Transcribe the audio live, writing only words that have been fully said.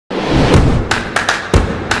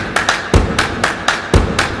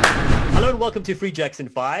welcome to Free Jacks in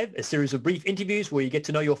 5, a series of brief interviews where you get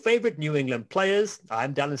to know your favorite New England players.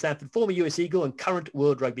 I'm Dallin Sanford, former US Eagle and current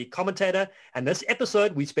World Rugby commentator. And this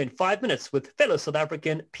episode, we spend 5 minutes with fellow South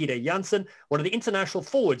African Pieter Jansen, one of the international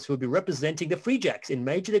forwards who will be representing the Free Jacks in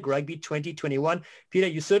Major League Rugby 2021. Peter,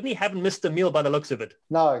 you certainly haven't missed a meal by the looks of it.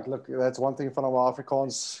 No, look, that's one thing from our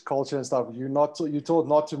Afrikaans culture and stuff. You're taught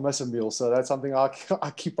not to miss a meal. So that's something I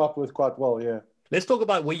keep up with quite well, yeah. Let's talk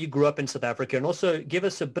about where you grew up in South Africa and also give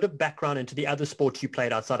us a bit of background into the other sports you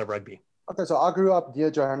played outside of rugby. Okay, so I grew up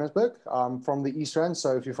near Johannesburg. I'm from the East Rand.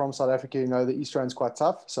 So if you're from South Africa, you know the East Rand's quite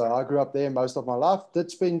tough. So I grew up there most of my life.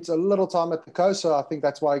 Did spend a little time at the coast. So I think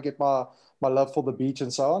that's why I get my love for the beach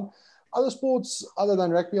and so on. Other sports other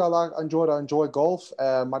than rugby, I enjoy golf.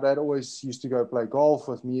 My dad always used to go play golf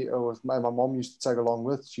with me. My mom used to take along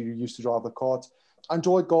with. She used to drive the cart. I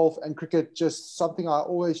enjoyed golf and cricket, just something I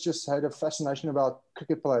always just had a fascination about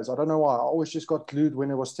cricket players. I don't know why. I always just got glued when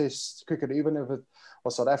it was test cricket, even if it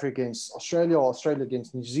was South Africa against Australia or Australia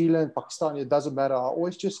against New Zealand, Pakistan, it doesn't matter. I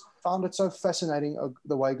always just found it so fascinating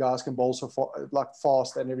the way guys can bowl so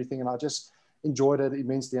fast and everything. And I just enjoyed it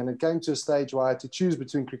immensely. And it came to a stage where I had to choose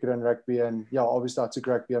between cricket and rugby. And yeah, obviously I took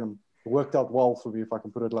rugby and it worked out well for me, if I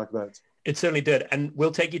can put it like that. It certainly did. And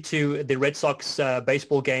we'll take you to the Red Sox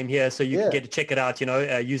baseball game here so you can get to check it out,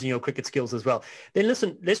 using your cricket skills as well. Then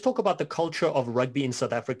listen, let's talk about the culture of rugby in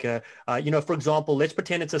South Africa. For example, let's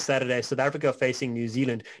pretend it's a Saturday, South Africa facing New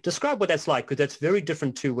Zealand. Describe what that's like, because that's very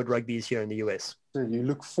different to what rugby is here in the US. So you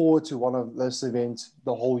look forward to one of those events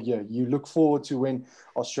the whole year. You look forward to when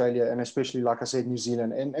Australia, and especially, like I said, New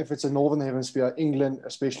Zealand, and if it's a Northern Hemisphere, England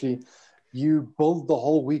especially, you build the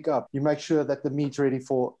whole week up. You make sure that the meat's ready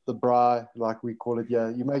for the braai, like we call it here.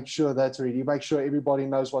 You make sure that's ready. You make sure everybody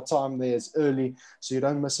knows what time there is early so you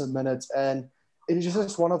don't miss a minute. And it is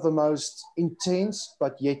just one of the most intense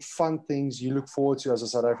but yet fun things you look forward to as a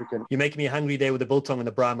South African. You're making me hungry there with the biltong and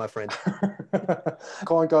the braai, my friend.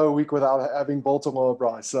 Can't go a week without having biltong or a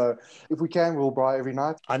braai. So if we can, we'll braai every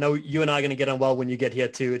night. I know you and I are going to get on well when you get here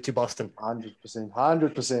to Boston.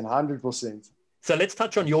 100%. So let's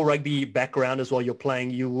touch on your rugby background as well. You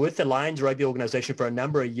were with the Lions Rugby organization for a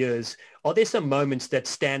number of years. Are there some moments that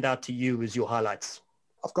stand out to you as your highlights?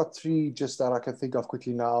 I've got three just that I can think of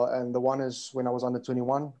quickly now. And the one is when I was under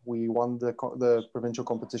 21, we won the provincial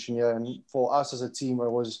competition here. And for us as a team, it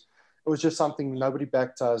was just something. Nobody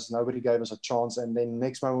backed us. Nobody gave us a chance. And then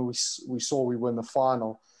next moment we saw we were in the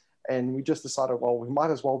final. And we just decided, well, we might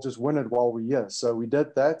as well just win it while we're here. So we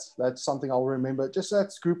did that. That's something I'll remember. Just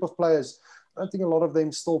that group of players. I don't think a lot of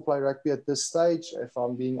them still play rugby at this stage, if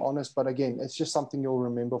I'm being honest. But again, it's just something you'll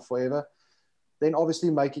remember forever. Then obviously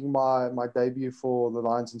making my debut for the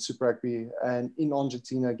Lions in Super Rugby and in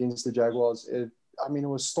Argentina against the Jaguars. It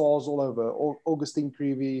was stars all over. Augustine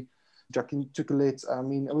Creevy, Jacqueline Tukelet.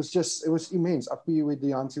 It was immense. Api with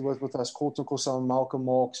the auntie was with us, Corto Kosan, Malcolm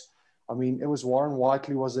Marks. It was Warren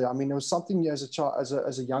Whiteley was there. It was something as a child,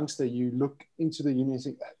 as a youngster, you look into the union and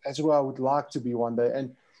think, that's where I would like to be one day.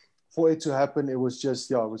 And for it to happen, it was just,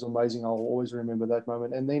 it was amazing. I'll always remember that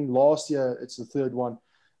moment. And then last year, it's the third one.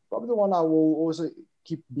 Probably the one I will also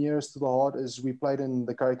keep nearest to the heart is we played in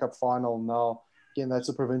the Currie Cup final. Now, again, that's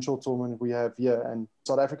a provincial tournament we have here. And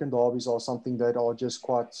South African derbies are something that are just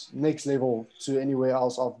quite next level to anywhere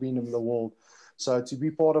else I've been in the world. So to be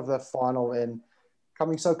part of that final and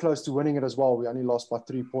coming so close to winning it as well, we only lost by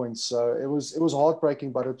 3 points. So it was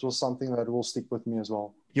heartbreaking, but it was something that will stick with me as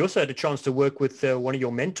well. You also had a chance to work with one of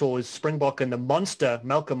your mentors, Springbok and the monster,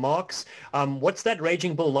 Malcolm Marks. What's that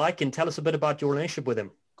raging bull like? And tell us a bit about your relationship with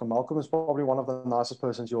him. Malcolm is probably one of the nicest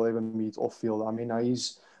persons you'll ever meet off field.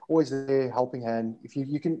 He's always there, helping hand. If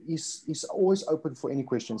you can, he's always open for any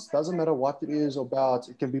questions. Doesn't matter what it is about.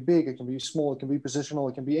 It can be big, it can be small, it can be positional,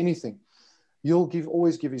 it can be anything. He'll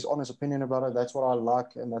always give his honest opinion about it. That's what I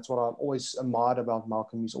like, and that's what I've always admired about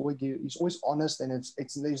Malcolm. He's always honest, and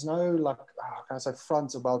there's no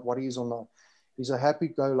front about what he is or not. He's a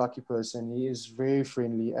happy-go-lucky person. He is very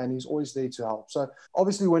friendly, and he's always there to help. So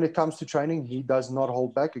obviously, when it comes to training, he does not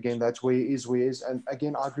hold back. Again, that's where he is. And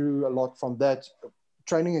again, I grew a lot from that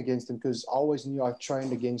training against him because I always knew I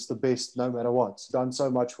trained against the best no matter what. It's done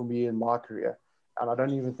so much for me in my career. And I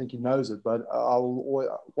don't even think he knows it, but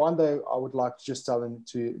one day I would like to just tell him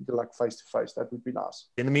to face to face. That would be nice.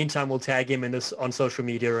 In the meantime, we'll tag him on social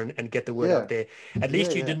media and get the word out there. At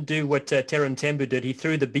least you didn't do what Teran Tembu did. He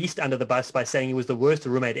threw the beast under the bus by saying he was the worst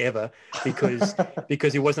roommate ever because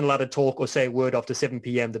he wasn't allowed to talk or say a word after 7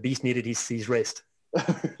 p.m. The beast needed his rest.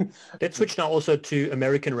 Let's switch now also to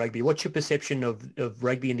American rugby. What's your perception of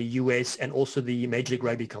rugby in the US and also the Major League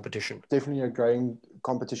Rugby competition? Definitely a growing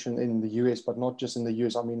competition in the US, but not just in the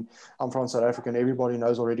US. I mean, I'm from South Africa, and everybody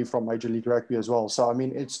knows already from Major League Rugby as well. So, I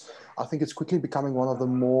mean, I think it's quickly becoming one of the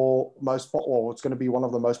it's going to be one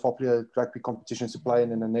of the most popular rugby competitions to play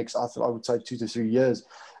in the next, I would say, 2 to 3 years.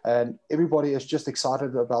 And everybody is just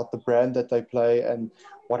excited about the brand that they play and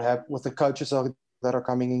what have with the coaches that are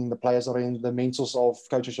coming in, the players are in, the mentors of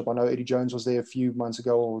coacheship. I know Eddie Jones was there a few months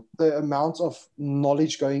ago. The amount of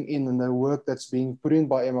knowledge going in and the work that's being put in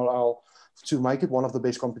by MLL to make it one of the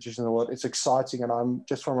best competitions in the world, it's exciting. And I'm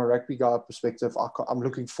just from a rugby guy perspective, I'm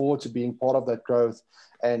looking forward to being part of that growth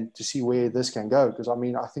and to see where this can go. Because, I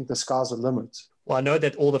mean, I think the sky's the limit. Well, I know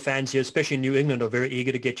that all the fans here, especially in New England, are very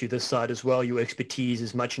eager to get you this side as well. Your expertise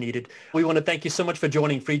is much needed. We want to thank you so much for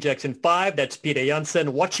joining Free Jacks in 5. That's Pieter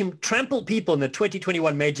Jansen. Watch him trample people in the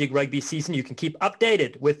 2021 Major League Rugby season. You can keep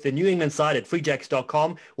updated with the New England side at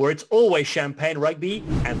freejacks.com, where it's always champagne rugby,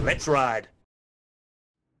 and let's ride.